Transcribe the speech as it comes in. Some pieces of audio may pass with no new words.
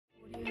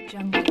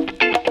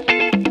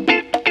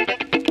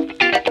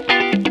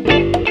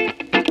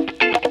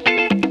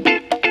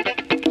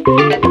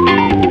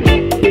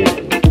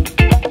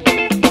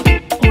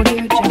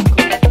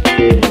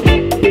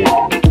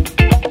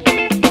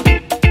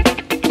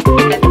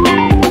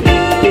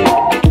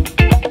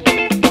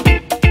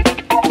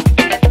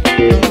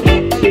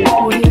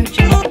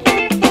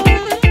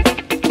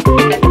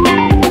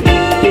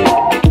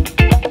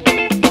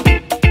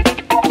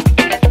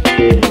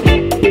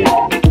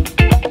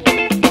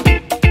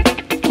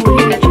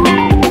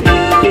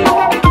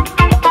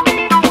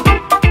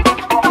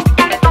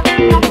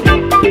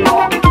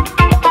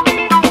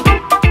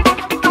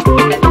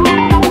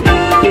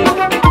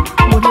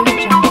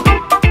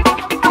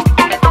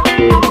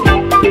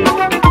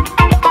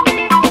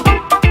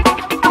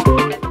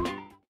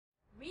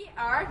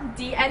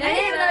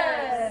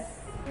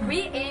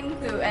We aim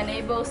to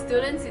enable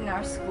students in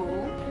our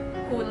school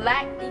who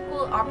lack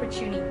equal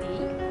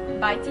opportunity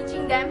by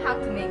teaching them how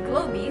to make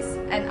globies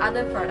and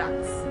other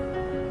products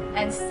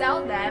and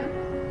sell them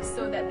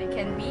so that they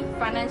can be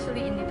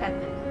financially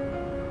independent.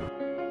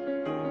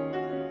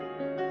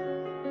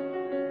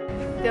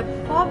 The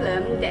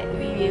problem that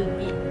we will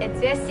be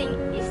addressing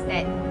is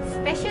that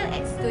special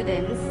ed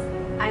students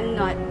are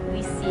not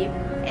received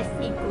as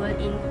equal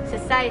in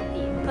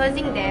society,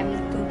 causing them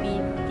to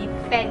be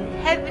depend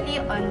heavily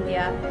on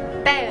their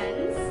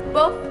parents,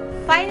 both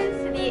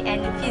financially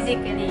and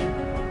physically.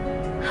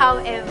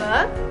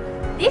 However,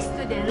 these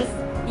students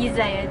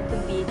desire to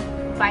be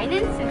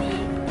financially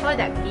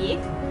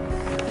productive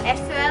as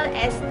well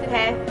as to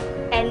have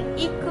an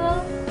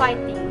equal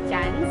fighting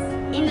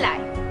chance in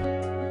life.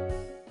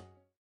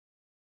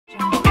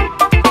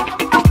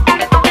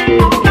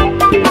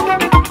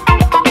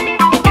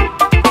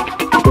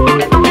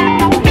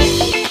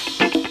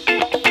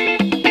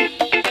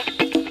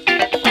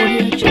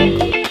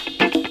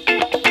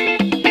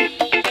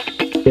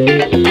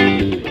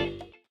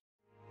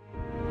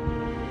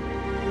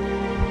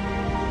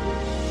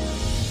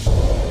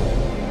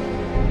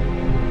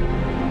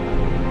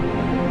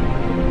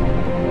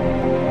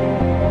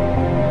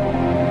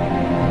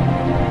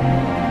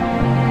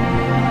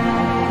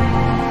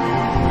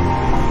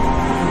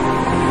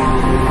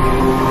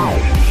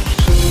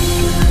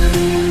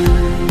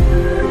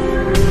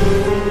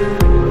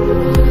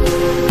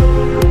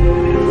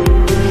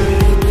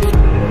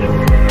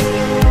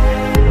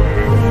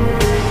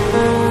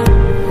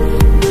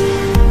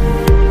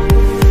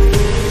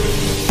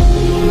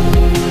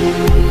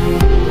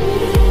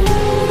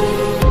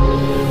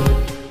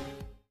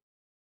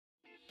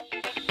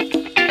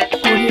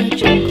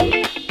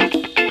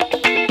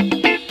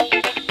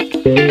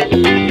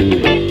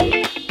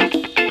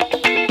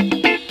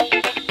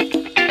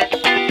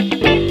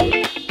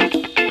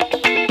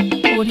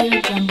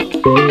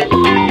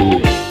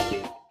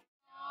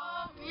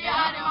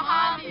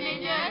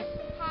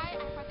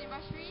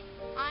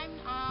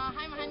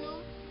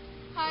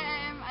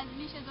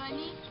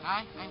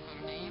 Hi, I'm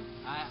Karnaim.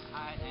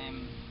 I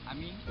am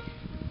Amin.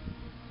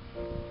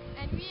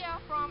 And we are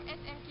from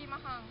SMK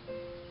Mahang.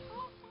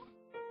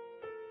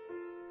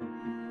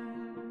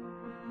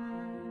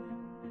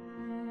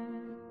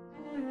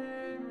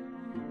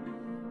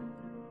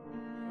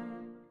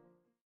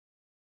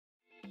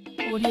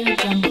 Audio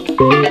Jungle.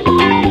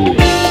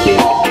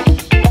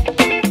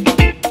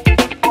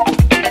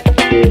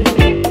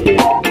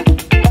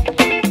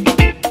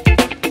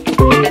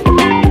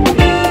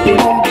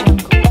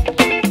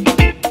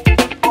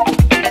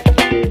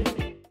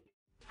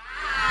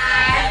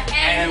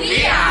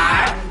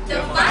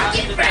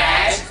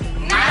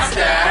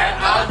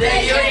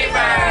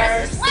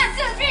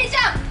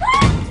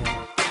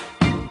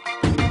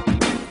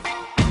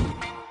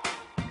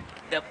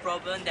 The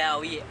problem that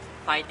we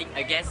fighting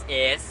against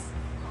is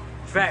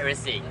drag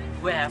racing.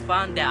 We have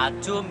found there are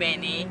too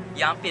many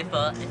young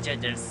people injure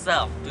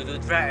themselves to do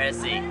drag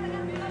racing.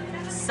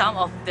 Some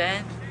of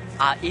them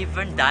are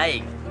even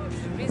dying.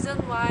 The reason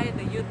why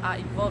the youth are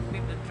involved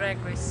with the drag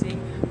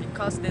racing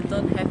because they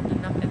don't have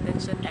enough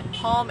attention at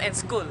home and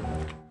school.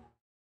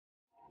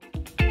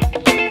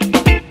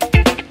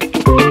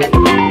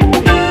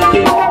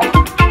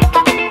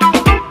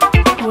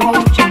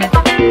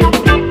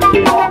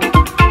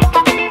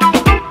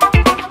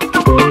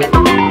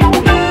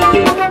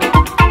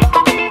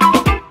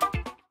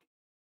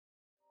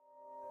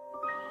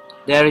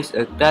 There is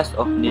a class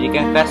of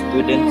Pendidikan Khas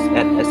students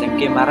at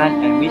SMK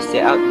Maran, and we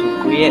set out to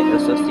create a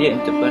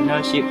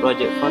socio-entrepreneurship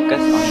project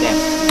focused on them.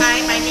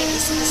 Hi, my name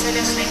is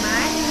Yayasan.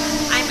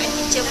 I'm a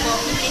teacher for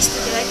PTA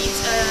student in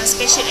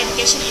special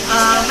education in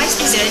my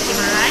students in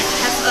Maran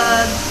have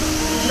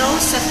low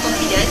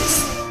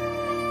self-confidence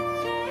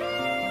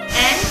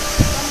and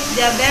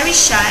they are very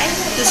shy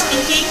to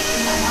speaking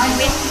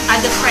with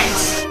other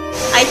friends.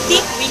 I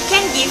think we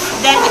can give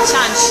them a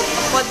chance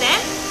for them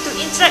to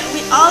interact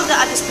with all the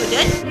other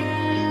students.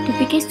 The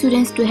PK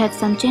students do have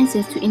some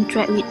chances to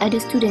interact with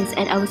other students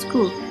at our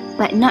school,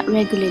 but not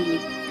regularly,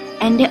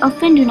 and they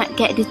often do not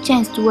get the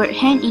chance to work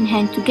hand in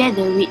hand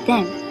together with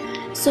them.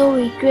 So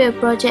we create a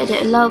project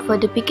that allowed for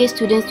the PK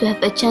students to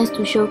have a chance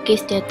to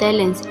showcase their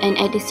talents and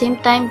at the same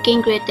time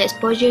gain greater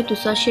exposure to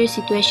social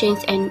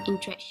situations and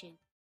interactions.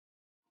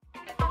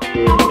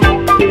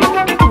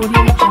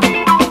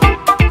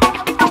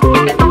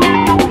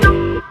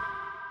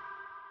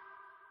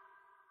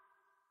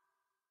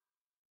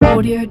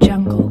 Audio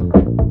Jungle.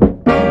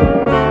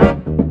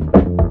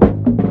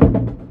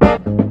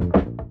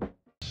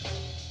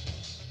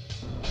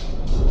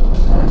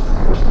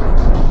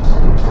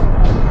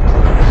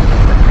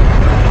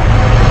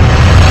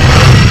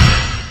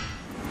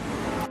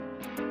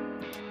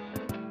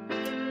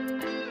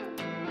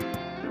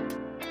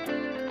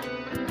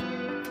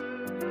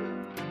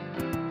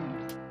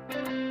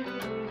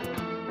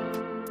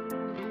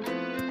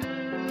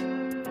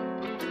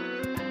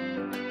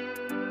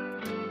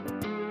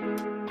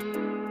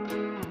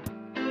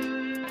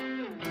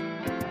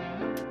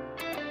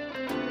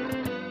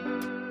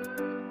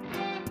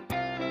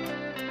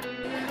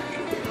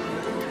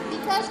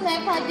 Because my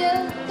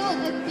father told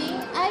the king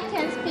I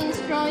can spin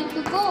straw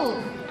into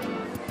gold.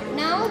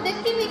 Now the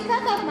king will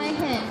cut off my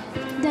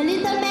hand. The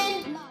little man